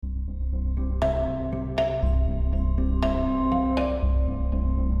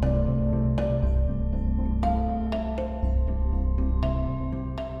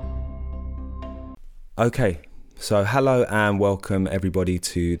Okay, so hello and welcome everybody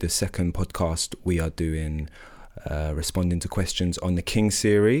to the second podcast we are doing, responding to questions on the King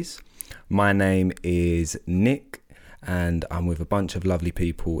series. My name is Nick and I'm with a bunch of lovely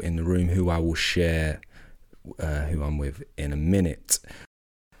people in the room who I will share who I'm with in a minute.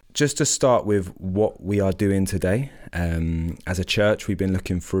 Just to start with what we are doing today, as a church we've been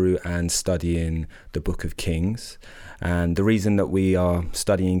looking through and studying the Book of Kings, and the reason that we are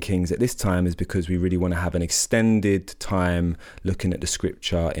studying Kings at this time is because we really want to have an extended time looking at the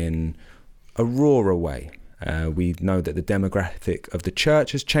scripture in a rawer way. We know that the demographic of the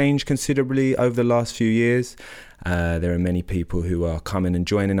church has changed considerably over the last few years. There are many people who are coming and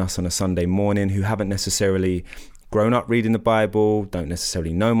joining us on a Sunday morning who haven't necessarily grown up reading the Bible, don't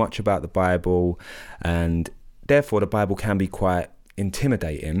necessarily know much about the Bible, and therefore the Bible can be quite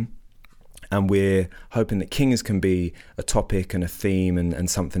intimidating. And we're hoping that Kings can be a topic and a theme and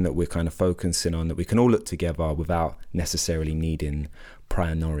something that we're kind of focusing on, that we can all look together without necessarily needing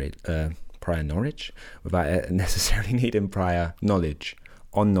prior knowledge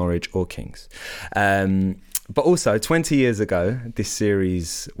on Norwich or Kings. But also 20 years ago, this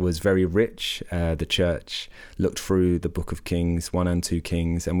series was very rich. The church looked through the Book of Kings, 1 and 2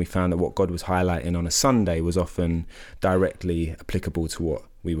 Kings, and we found that what God was highlighting on a Sunday was often directly applicable to what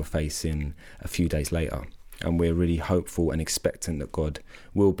we were facing a few days later. And we're really hopeful and expectant that God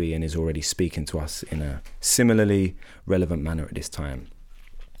will be and is already speaking to us in a similarly relevant manner at this time.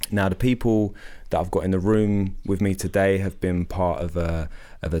 Now, the people that I've got in the room with me today have been part of a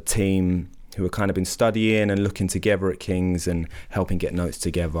team who have kind of been studying and looking together at Kings and helping get notes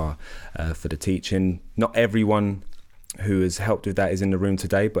together for the teaching. Not everyone who has helped with that is in the room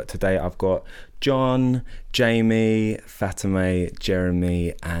today, but today I've got John, Jamie, Fatime,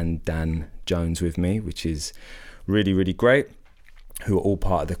 Jeremy and Dan Jones with me, which is really, really great, who are all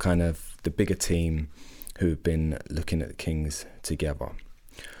part of the kind of the bigger team who have been looking at Kings together.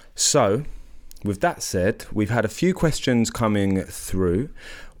 So, with that said, we've had a few questions coming through.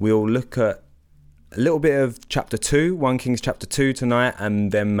 We'll look at a little bit of chapter 2, 1 Kings chapter 2 tonight,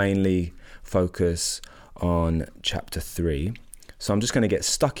 and then mainly focus on chapter 3. So I'm just going to get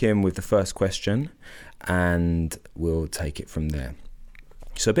stuck in with the first question and we'll take it from there.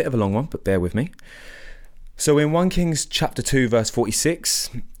 So a bit of a long one, but bear with me. So in 1 Kings chapter 2 verse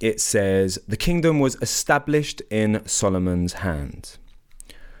 46, it says, "The kingdom was established in Solomon's hand."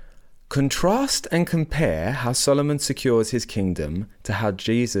 Contrast and compare how Solomon secures his kingdom to how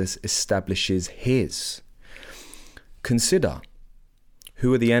Jesus establishes his. Consider,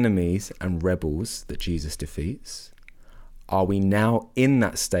 who are the enemies and rebels that Jesus defeats? Are we now in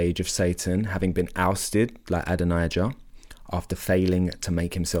that stage of Satan having been ousted like Adonijah after failing to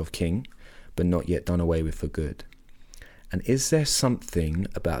make himself king, but not yet done away with for good? And is there something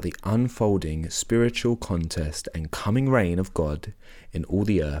about the unfolding spiritual contest and coming reign of God in all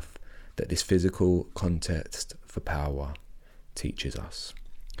the earth that this physical contest for power teaches us?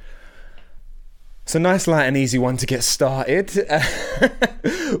 So nice, light and easy one to get started.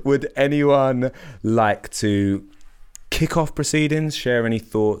 Would anyone like to kick off proceedings, share any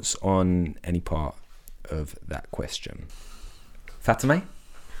thoughts on any part of that question? Fatime?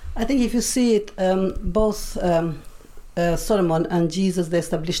 I think if you see it, both Solomon and Jesus, they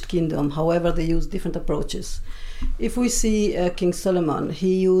established kingdom. However, they use different approaches. If we see King Solomon,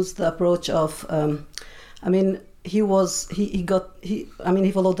 he used the approach of, he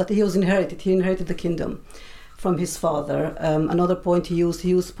followed that he inherited the kingdom from his father. Another point he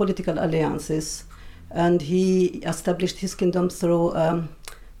used political alliances, and he established his kingdom through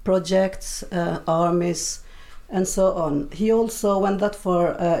projects, armies, and so on. He also went that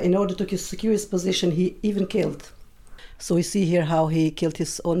far in order to secure his position. He even killed. So we see here how he killed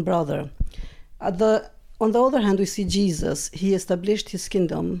his own brother. On the other hand, we see Jesus. He established his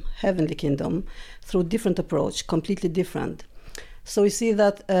kingdom, heavenly kingdom, through different approach, completely different. So we see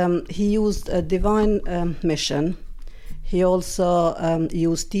that he used a divine mission. He also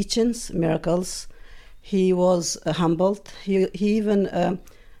used teachings, miracles. He was humbled. He even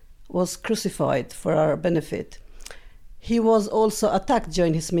was crucified for our benefit. He was also attacked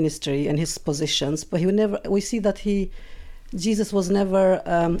during his ministry and his positions, but we see that Jesus was never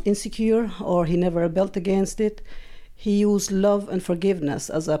insecure, or he never rebelled against it. He used love and forgiveness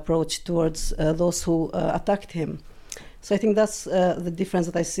as an approach towards those who attacked him. So I think that's the difference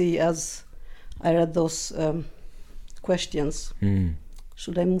that I see as I read those questions.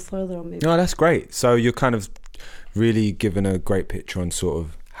 Should I move further? Or maybe? No, that's great. So you're kind of really given a great picture on sort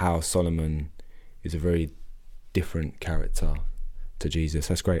of how Solomon is a very different character to Jesus.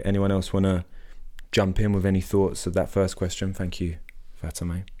 That's great. Anyone else want to jump in with any thoughts of that first question? Thank you,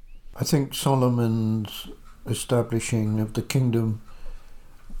 Fatime. I think Solomon's establishing of the kingdom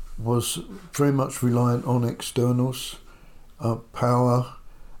was very much reliant on externals, power,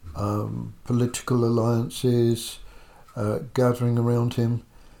 political alliances, gathering around him.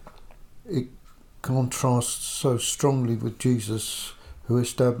 It contrasts so strongly with Jesus, who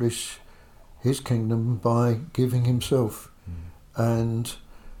established his kingdom by giving himself and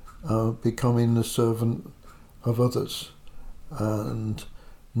becoming the servant of others and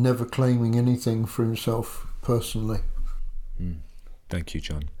never claiming anything for himself personally. Thank you,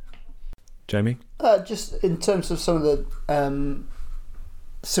 John. Jamie? Just in terms of some of the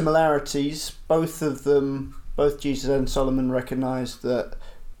similarities, both Jesus and Solomon recognised that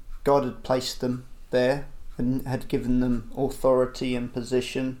God had placed them there and had given them authority and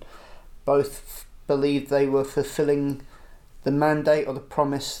position. Both believed they were fulfilling the mandate or the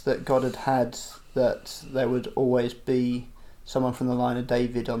promise that God had, that there would always be someone from the line of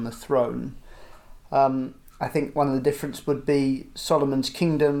David on the throne. I think one of the differences would be Solomon's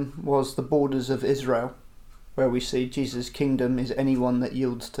kingdom was the borders of Israel, where we see Jesus' kingdom is anyone that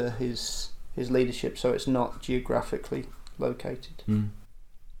yields to his leadership, so it's not geographically located.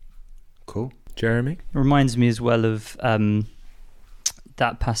 Cool. Jeremy? It reminds me as well of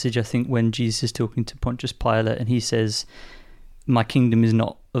that passage, I think, when Jesus is talking to Pontius Pilate and he says, "My kingdom is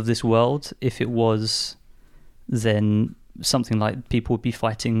not of this world. If it was, then something like people would be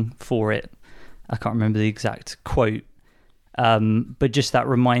fighting for it." I can't remember the exact quote, but just that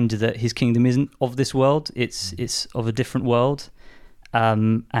reminder that his kingdom isn't of this world. It's of a different world,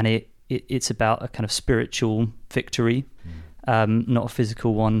 and it's about a kind of spiritual victory, not a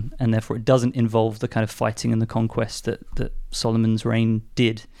physical one, and therefore it doesn't involve the kind of fighting and the conquest that Solomon's reign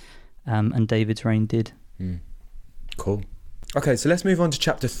did, and David's reign did. Cool. Okay, so let's move on to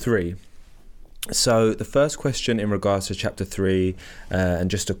chapter 3. So the first question in regards to chapter 3,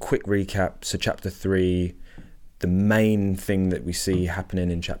 and just a quick recap. So chapter 3, the main thing that we see happening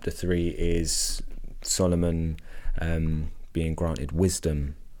in chapter 3 is Solomon being granted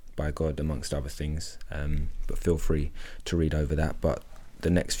wisdom by God, amongst other things. But feel free to read over that. But the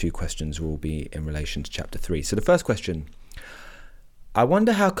next few questions will be in relation to chapter 3. So the first question, I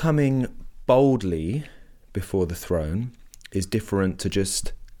wonder how coming boldly before the throne is different to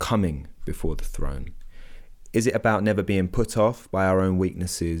just coming before the throne. Is it about never being put off by our own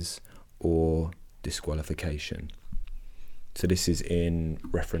weaknesses or disqualification? So this is in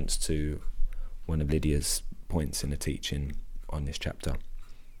reference to one of Lydia's points in the teaching on this chapter.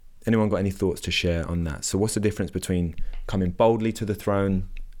 Anyone got any thoughts to share on that? So what's the difference between coming boldly to the throne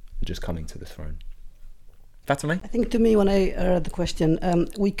and just coming to the throne? Fatima? I think to me, when I read the question,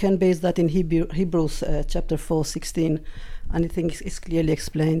 we can base that in Hebrews chapter 4:16, and I think it's clearly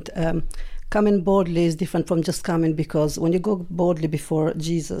explained. Coming boldly is different from just coming, because when you go boldly before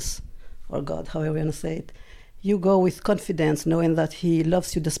Jesus, or God, however you want to say it, you go with confidence, knowing that he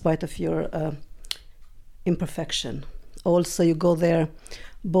loves you despite of your imperfection. Also, you go there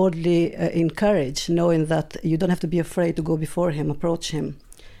boldly in courage, knowing that you don't have to be afraid to go before him, approach him.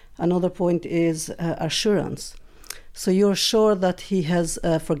 Another point is assurance. So you're sure that he has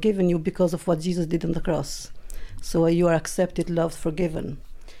forgiven you because of what Jesus did on the cross. So you are accepted, loved, forgiven.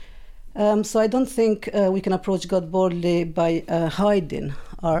 So I don't think we can approach God boldly by hiding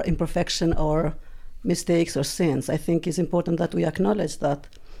our imperfection or mistakes or sins. I think it's important that we acknowledge that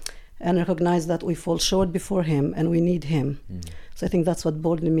and recognize that we fall short before him and we need him. So I think that's what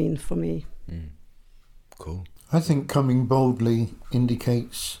boldly means for me. Cool. I think coming boldly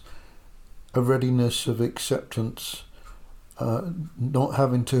indicates a readiness of acceptance, not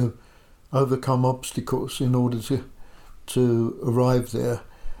having to overcome obstacles in order to arrive there,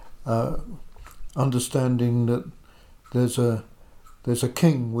 understanding that there's a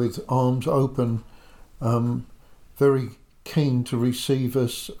king with arms open, very keen to receive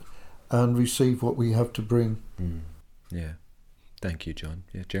us and receive what we have to bring. Yeah. Thank you, John.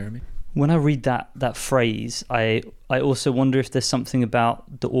 Yeah, Jeremy? When I read that phrase, I also wonder if there's something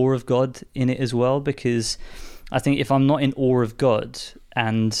about the awe of God in it as well, because I think if I'm not in awe of God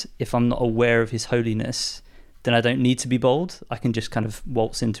and if I'm not aware of his holiness, then I don't need to be bold. I can just kind of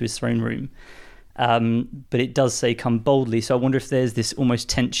waltz into his throne room. But it does say come boldly. So I wonder if there's this almost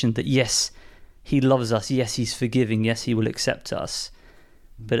tension that yes, he loves us. Yes, he's forgiving. Yes, he will accept us.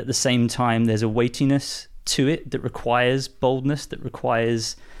 But at the same time, there's a weightiness to it that requires boldness, that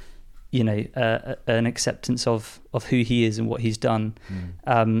requires, an acceptance of who he is and what he's done.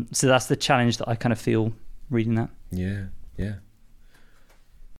 So that's the challenge that I kind of feel reading that. Yeah.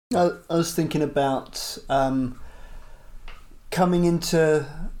 I was thinking about coming into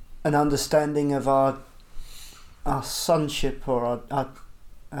an understanding of our sonship or our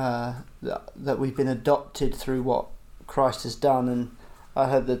that we've been adopted through what Christ has done. And I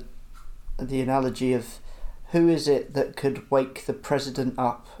heard the analogy of, who is it that could wake the president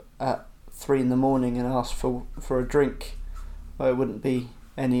up at 3 a.m. and ask for a drink? Well, it wouldn't be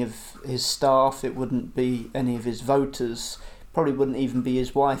any of his staff, it wouldn't be any of his voters, probably wouldn't even be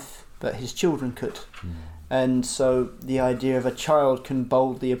his wife, but his children could. And so the idea of a child can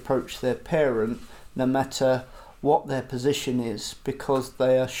boldly approach their parent no matter what their position is, because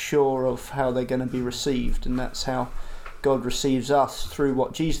they are sure of how they're going to be received, and that's how God receives us, through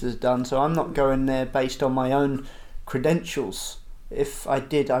what Jesus has done. So I'm not going there based on my own credentials. If I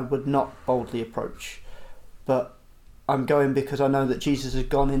did, I would not boldly approach. But I'm going because I know that Jesus has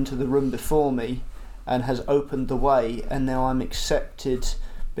gone into the room before me and has opened the way, and now I'm accepted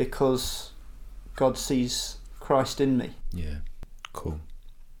because God sees Christ in me. Yeah, cool.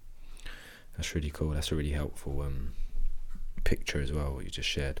 That's really cool. That's a really helpful picture as well, what you just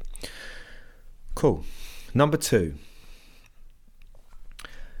shared. Cool. Number 2.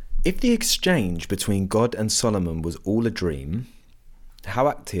 If the exchange between God and Solomon was all a dream, how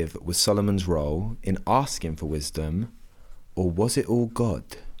active was Solomon's role in asking for wisdom, or was it all God?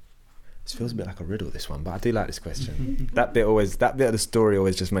 This feels a bit like a riddle, this one, but I do like this question. That bit of the story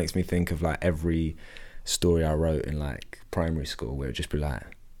always just makes me think of like every story I wrote in like primary school, where it'd just be like,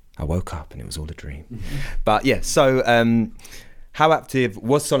 I woke up and it was all a dream. But yeah, so how active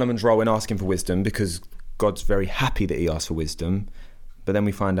was Solomon's role in asking for wisdom? Because God's very happy that he asked for wisdom, but then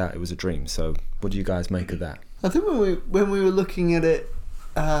we find out it was a dream. So what do you guys make of that? I think when we were looking at it,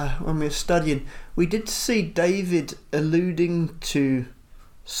 when we were studying, we did see David alluding to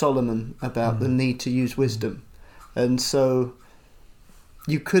Solomon about the need to use wisdom, and so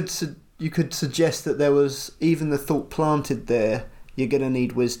you could suggest that there was even the thought planted there, you're going to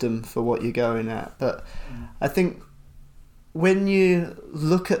need wisdom for what you're going at. But I think when you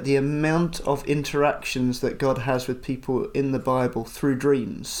look at the amount of interactions that God has with people in the Bible through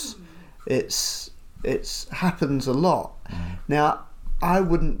dreams, it's happens a lot. Now, I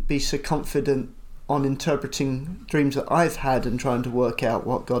wouldn't be so confident on interpreting dreams that I've had and trying to work out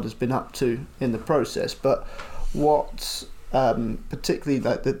what God has been up to in the process, but what particularly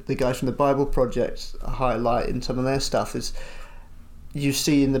like the guys from the Bible Project highlight in some of their stuff is, you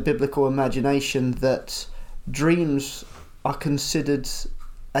see in the biblical imagination that dreams are considered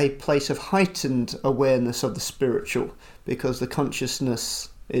a place of heightened awareness of the spiritual, because the consciousness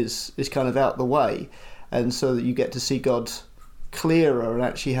is kind of out the way, and so that you get to see God clearer and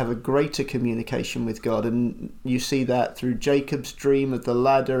actually have a greater communication with God. And you see that through Jacob's dream of the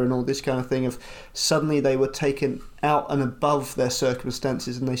ladder and all this kind of thing, of suddenly they were taken out and above their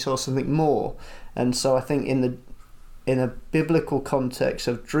circumstances and they saw something more. And so I think in a biblical context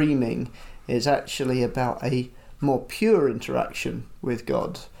of dreaming is actually about a more pure interaction with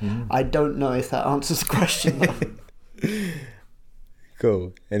God. I don't know if that answers the question though.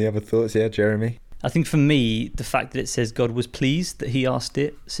 Cool. Any other thoughts? Yeah, Jeremy? I think for me, the fact that it says God was pleased that he asked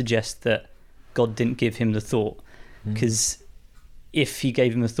it suggests that God didn't give him the thought. Because if he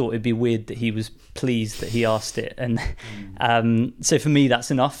gave him the thought, it'd be weird that he was pleased that he asked it. And so for me, that's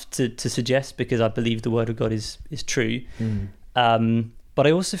enough to suggest, because I believe the word of God is true. But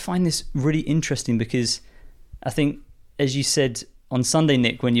I also find this really interesting, because I think, as you said on Sunday,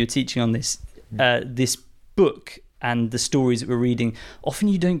 Nick, when you were teaching on this, this book and the stories that we're reading, often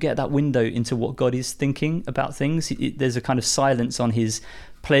you don't get that window into what God is thinking about things. There's a kind of silence on his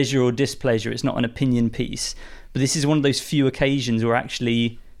pleasure or displeasure. It's not an opinion piece. But this is one of those few occasions where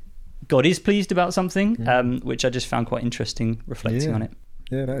actually God is pleased about something, which I just found quite interesting reflecting on it.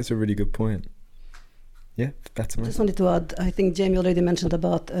 Yeah, that is a really good point. Yeah, that's I just wanted to add, I think Jamie already mentioned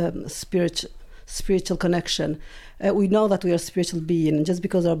about spiritual connection. We know that we are a spiritual being, and just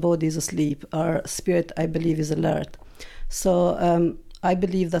because our body is asleep, our spirit, I believe, is alert. So I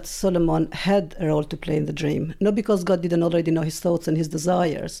believe that Solomon had a role to play in the dream, not because God didn't already know his thoughts and his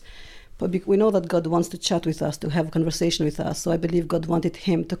desires, but we know that God wants to chat with us, to have a conversation with us. So I believe God wanted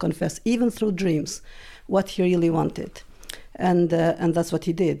him to confess, even through dreams, what he really wanted, and that's what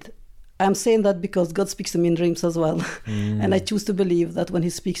he did. I'm saying that because God speaks to me in dreams as well. And I choose to believe that when he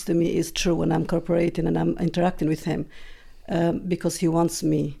speaks to me is true, and I'm cooperating and I'm interacting with him, because he wants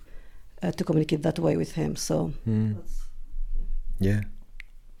me to communicate that way with him. So yeah,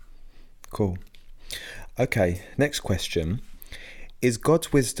 cool. Okay, next question. Is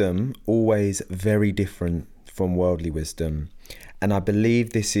God's wisdom always very different from worldly wisdom? And I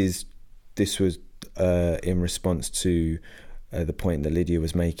believe this was in response to the point that Lydia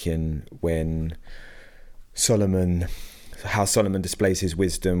was making when how Solomon displays his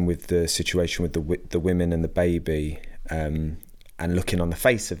wisdom with the situation with the women and the baby, and and looking on the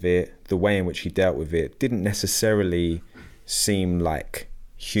face of it, the way in which he dealt with it didn't necessarily seem like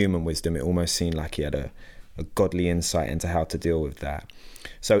human wisdom. It almost seemed like he had a godly insight into how to deal with that.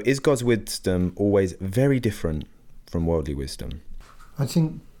 So is God's wisdom always very different from worldly wisdom? I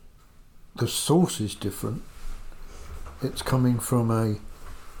think the source is different. It's coming from a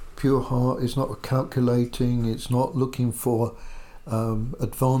pure heart. It's not calculating. It's not looking for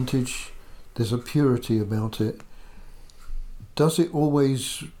advantage. There's a purity about it. Does it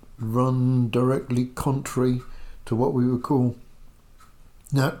always run directly contrary to what we would call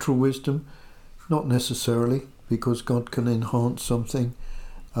natural wisdom? Not necessarily, because God can enhance something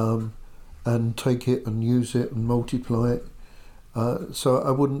and take it and use it and multiply it. So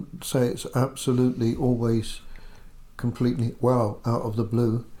I wouldn't say it's absolutely always completely wow out of the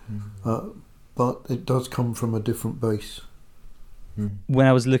blue, but it does come from a different base. When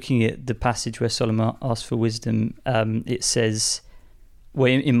I was looking at the passage where Solomon asked for wisdom, it says,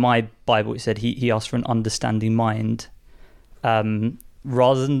 well, in my Bible, it said he asked for an understanding mind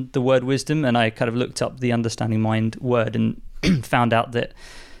rather than the word wisdom. And I kind of looked up the understanding mind word and found out that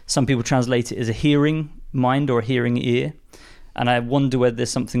some people translate it as a hearing mind or a hearing ear. And I wonder whether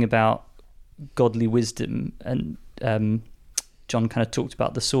there's something about godly wisdom. And John kind of talked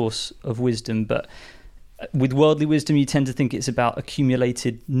about the source of wisdom, but with worldly wisdom, you tend to think it's about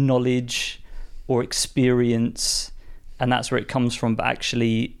accumulated knowledge or experience, and that's where it comes from. But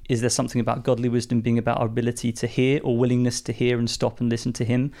actually, is there something about godly wisdom being about our ability to hear or willingness to hear and stop and listen to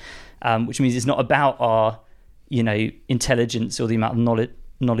him? Which means it's not about our, intelligence or the amount of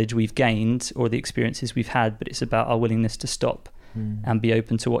knowledge we've gained or the experiences we've had, but it's about our willingness to stop and be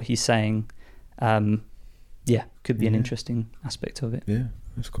open to what he's saying. Could be an interesting aspect of it. Yeah,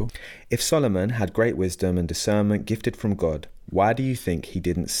 that's cool. If Solomon had great wisdom and discernment gifted from God, why do you think he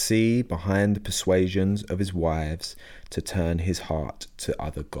didn't see behind the persuasions of his wives to turn his heart to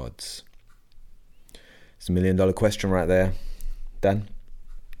other gods? It's $1 million question right there. Dan?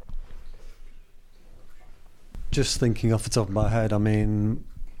 Just thinking off the top of my head, I mean,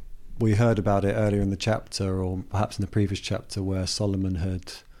 we heard about it earlier in the chapter, or perhaps in the previous chapter, where Solomon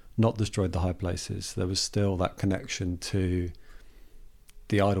had not destroyed the high places. There was still that connection to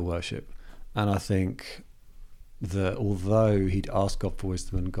the idol worship. And I think that although he'd asked God for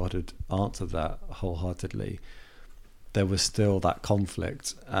wisdom and God had answered that wholeheartedly, there was still that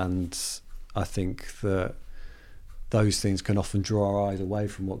conflict. And I think that those things can often draw our eyes away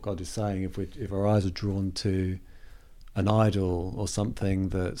from what God is saying. If our eyes are drawn to an idol or something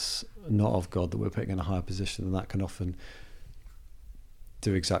that's not of God, that we're putting in a higher position, then that can often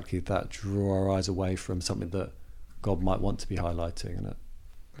do exactly that, draw our eyes away from something that God might want to be highlighting. And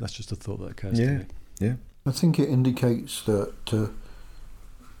that's just a thought that occurs to me. Yeah. I think it indicates that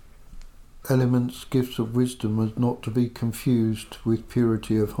elements, gifts of wisdom are not to be confused with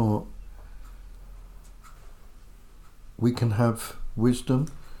purity of heart. We can have wisdom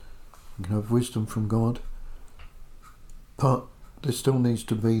from God, but there still needs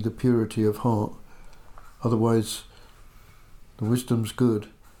to be the purity of heart. Otherwise, the wisdom's good,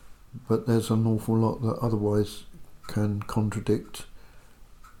 but there's an awful lot that otherwise can contradict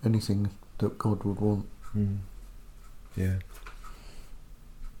anything that God would want. Yeah.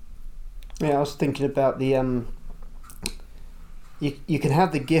 Yeah, I was thinking about the you can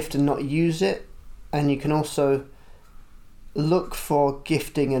have the gift and not use it, and you can also look for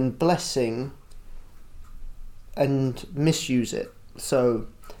gifting and blessing and misuse it. So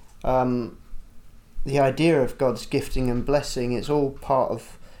the idea of God's gifting and blessing, it's all part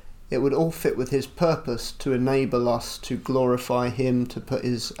of, it would all fit with his purpose to enable us to glorify him, to put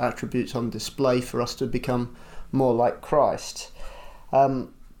his attributes on display for us to become more like Christ.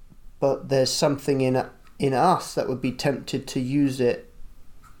 But there's something in us that would be tempted to use it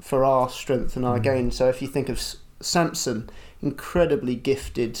for our strength and our gain. So if you think of Samson, incredibly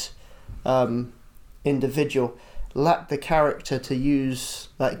gifted individual, lacked the character to use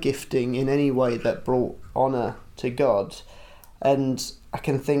that gifting in any way that brought honour to God. And I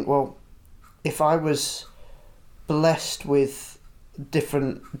can think, well, if I was blessed with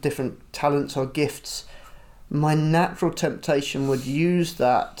different talents or gifts, my natural temptation would use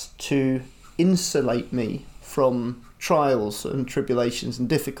that to insulate me from trials and tribulations and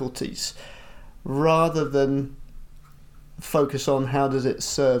difficulties, rather than focus on how does it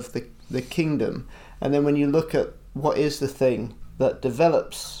serve the kingdom. And then when you look at what is the thing that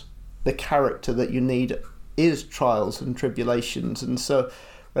develops the character that you need, is trials and tribulations. And so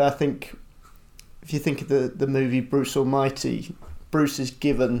I think if you think of the movie Bruce Almighty, Bruce is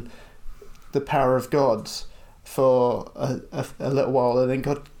given the power of God for a little while, and then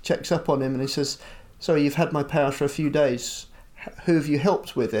God checks up on him and he says, "Sorry, you've had my power for a few days. who have you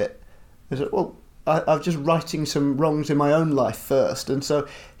helped with it? I said, well, I'm just righting some wrongs in my own life first. And so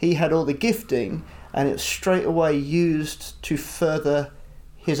he had all the gifting, and it was straight away used to further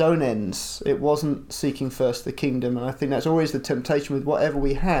his own ends. It wasn't seeking first the kingdom. And I think that's always the temptation with whatever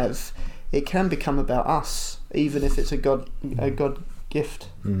we have. It can become about us, even if it's a God gift.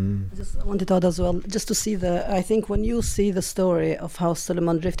 I just wanted to add as well, just to see I think when you see the story of how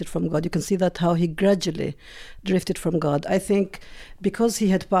Solomon drifted from God, you can see that how he gradually drifted from God. I think because he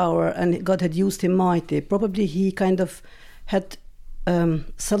had power and God had used him mighty, probably he kind of had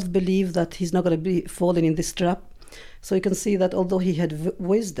self-belief that he's not going to be falling in this trap. So you can see that although he had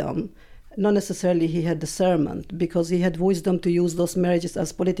wisdom, not necessarily he had discernment, because he had wisdom to use those marriages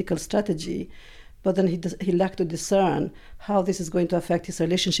as political strategy, but then he lacked to discern how this is going to affect his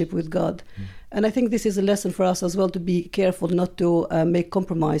relationship with God. And I think this is a lesson for us as well, to be careful not to make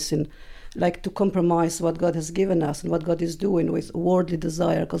compromise to compromise what God has given us and what God is doing with worldly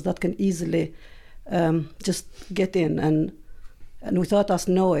desire, because that can easily just get in, and without us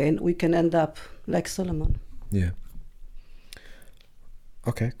knowing, we can end up like Solomon. Yeah.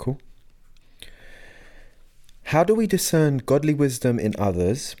 Okay, cool. How do we discern godly wisdom in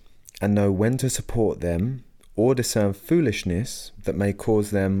others and know when to support them, or discern foolishness that may cause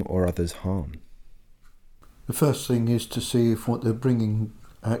them or others harm? The first thing is to see if what they're bringing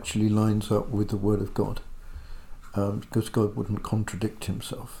actually lines up with the Word of God, because God wouldn't contradict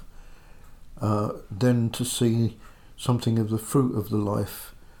himself. Then to see something of the fruit of the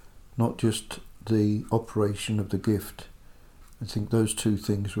life, not just the operation of the gift. I think those two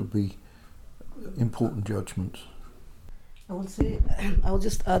things would be important judgments. I will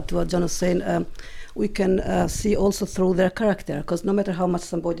just add to what John was saying. We can see also through their character, because no matter how much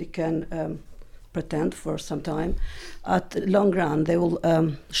somebody can pretend for some time, at long run they will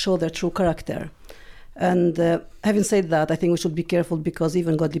show their true character. And having said that, I think we should be careful, because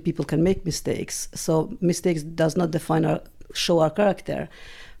even godly people can make mistakes. So mistakes does not show our character.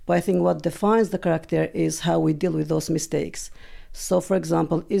 But I think what defines the character is how we deal with those mistakes. So, for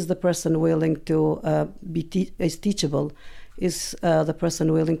example, is the person willing to is teachable? Is the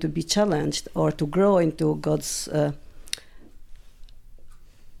person willing to be challenged or to grow into God's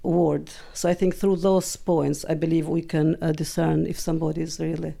word? So I think through those points, I believe we can discern if somebody is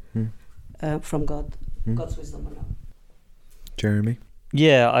really from God, God's wisdom or not. Jeremy?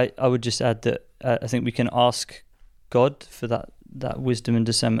 Yeah, I would just add that I think we can ask God for that wisdom and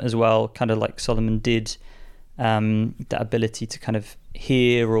discernment as well, kind of like Solomon did, that ability to kind of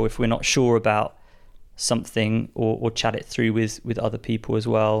hear, or if we're not sure about something, or chat it through with other people as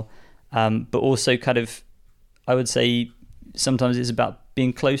well. But also kind of, I would say sometimes it's about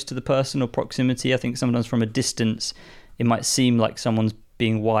being close to the person, or proximity. I think sometimes from a distance it might seem like someone's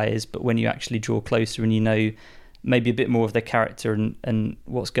being wise, but when you actually draw closer and you know maybe a bit more of their character and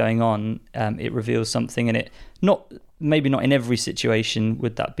what's going on, it reveals something. And maybe not in every situation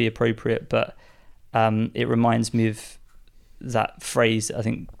would that be appropriate, but it reminds me of that phrase that I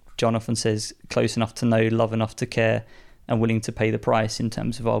think John often says, close enough to know, love enough to care, and willing to pay the price, in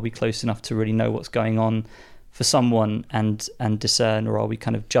terms of, are we close enough to really know what's going on for someone and discern, or are we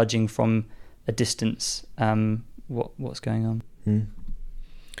kind of judging from a distance what's going on?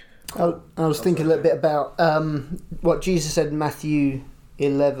 I was thinking a little bit about what Jesus said in Matthew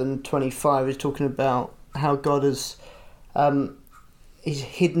 11:25. He's talking about how God is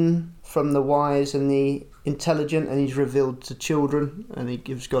hidden from the wise and the intelligent, and he's revealed to children, and he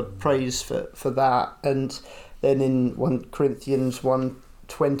gives God praise for that. And then in 1 Corinthians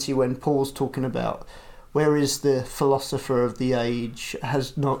 1:20, when Paul's talking about, where is the philosopher of the age?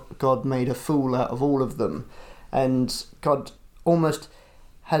 Has not God made a fool out of all of them? And God almost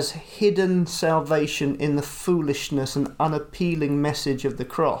has hidden salvation in the foolishness and unappealing message of the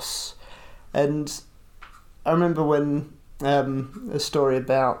cross. And I remember when a story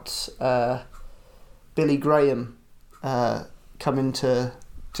about Billy Graham coming to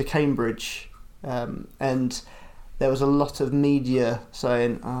Cambridge, and there was a lot of media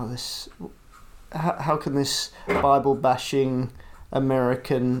saying, how can this Bible-bashing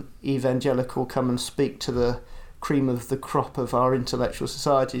American evangelical come and speak to the cream of the crop of our intellectual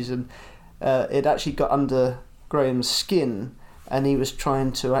societies? And it actually got under Graham's skin, and he was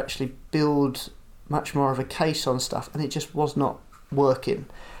trying to actually build much more of a case on stuff, and it just was not working.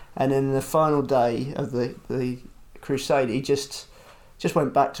 And in the final day of the crusade, he just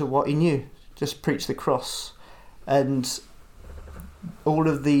went back to what he knew, just preached the cross. And all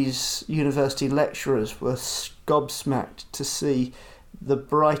of these university lecturers were gobsmacked to see the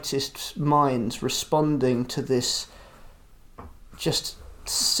brightest minds responding to this just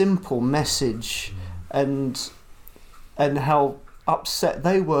simple message. And and how upset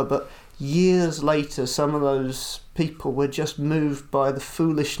they were. But years later, some of those people were just moved by the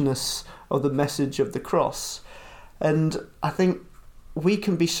foolishness of the message of the cross. And I think we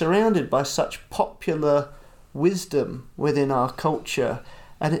can be surrounded by such popular wisdom within our culture,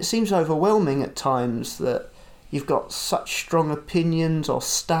 and it seems overwhelming at times that you've got such strong opinions or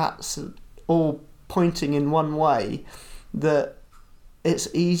stats all pointing in one way that it's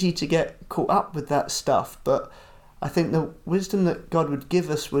easy to get caught up with that stuff. But I think the wisdom that God would give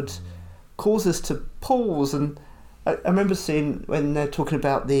us would cause us to pause. And I remember seeing when they're talking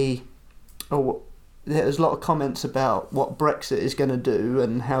about there's a lot of comments about what Brexit is going to do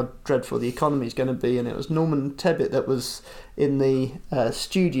and how dreadful the economy is going to be, and it was Norman Tebbit that was in the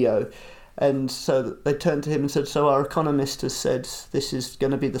studio, and so they turned to him and said, "So our economist has said this is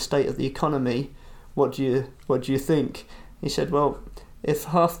going to be the state of the economy. What do you think?" He said, "Well, if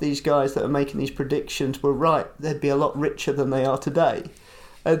half these guys that are making these predictions were right, they'd be a lot richer than they are today."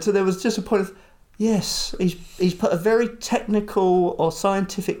 And so there was just a point of, yes, he's put a very technical or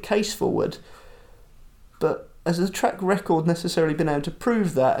scientific case forward, but has the track record necessarily been able to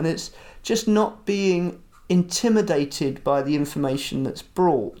prove that? And it's just not being intimidated by the information that's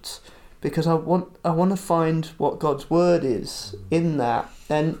brought, because I want to find what God's word is in that.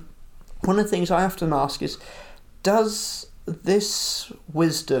 And one of the things I often ask is, does this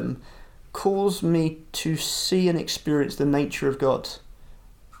wisdom cause me to see and experience the nature of God?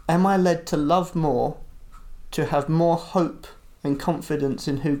 Am I led to love more, to have more hope and confidence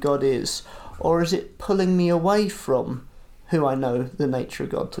in who God is? Or is it pulling me away from who I know the nature of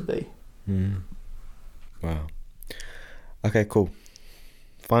God to be? Wow. Okay, cool.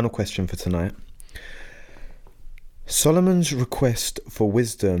 Final question for tonight. Solomon's request for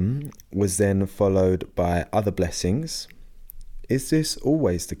wisdom was then followed by other blessings. Is this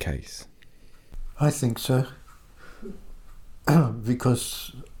always the case? I think so.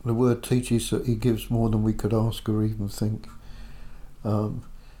 Because the word teaches that he gives more than we could ask or even think.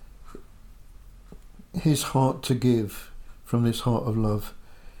 His heart to give from this heart of love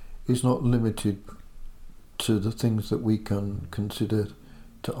is not limited to the things that we can consider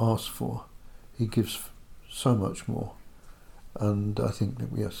to ask for. He gives so much more, and I think that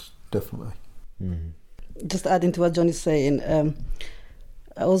yes, definitely. Just adding to what John is saying, when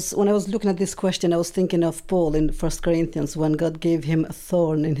I was looking at this question, I was thinking of Paul in 1 Corinthians when God gave him a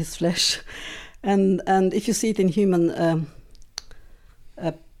thorn in his flesh, and if you see it in human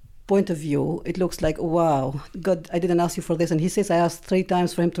point of view, it looks like, wow, God, I didn't ask you for this. And he says, I asked 3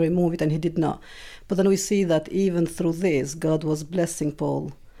 times for him to remove it, and he did not. But then we see that even through this, God was blessing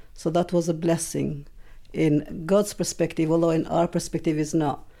Paul. So that was a blessing in God's perspective, although in our perspective is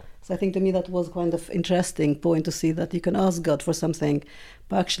not. So I think to me that was kind of interesting point to see that you can ask God for something,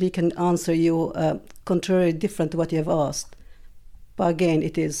 but actually he can answer you contrary, different to what you have asked. But again,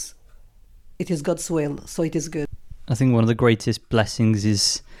 it is God's will, so it is good. I think one of the greatest blessings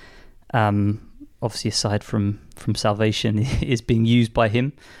is, obviously aside from salvation, is being used by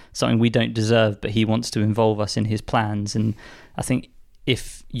him, something we don't deserve, but he wants to involve us in his plans. And I think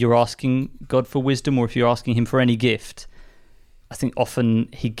if you're asking God for wisdom, or if you're asking him for any gift, I think often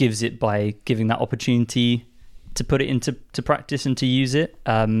he gives it by giving that opportunity to put it into practice and to use it.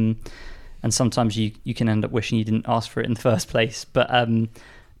 And sometimes you can end up wishing you didn't ask for it in the first place. But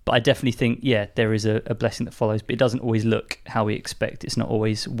I definitely think, yeah, there is a blessing that follows, but it doesn't always look how we expect. It's not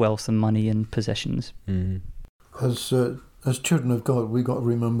always wealth and money and possessions. As children of God, we've got to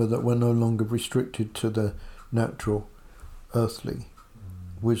remember that we're no longer restricted to the natural, earthly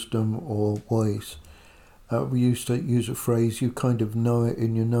wisdom or ways. We used to use a phrase, you kind of know it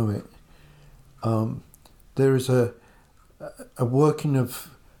and you know it. There is a working of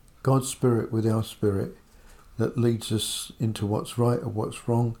God's Spirit with our spirit that leads us into what's right or what's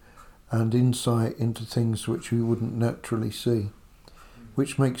wrong, and insight into things which we wouldn't naturally see,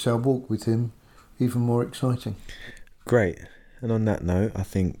 which makes our walk with him even more exciting. Great. And on that note, I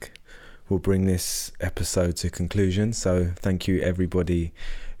think we'll bring this episode to conclusion. So thank you everybody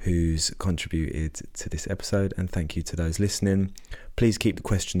who's contributed to this episode, and thank you to those listening. Please keep the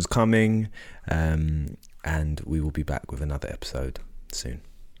questions coming, and we will be back with another episode soon.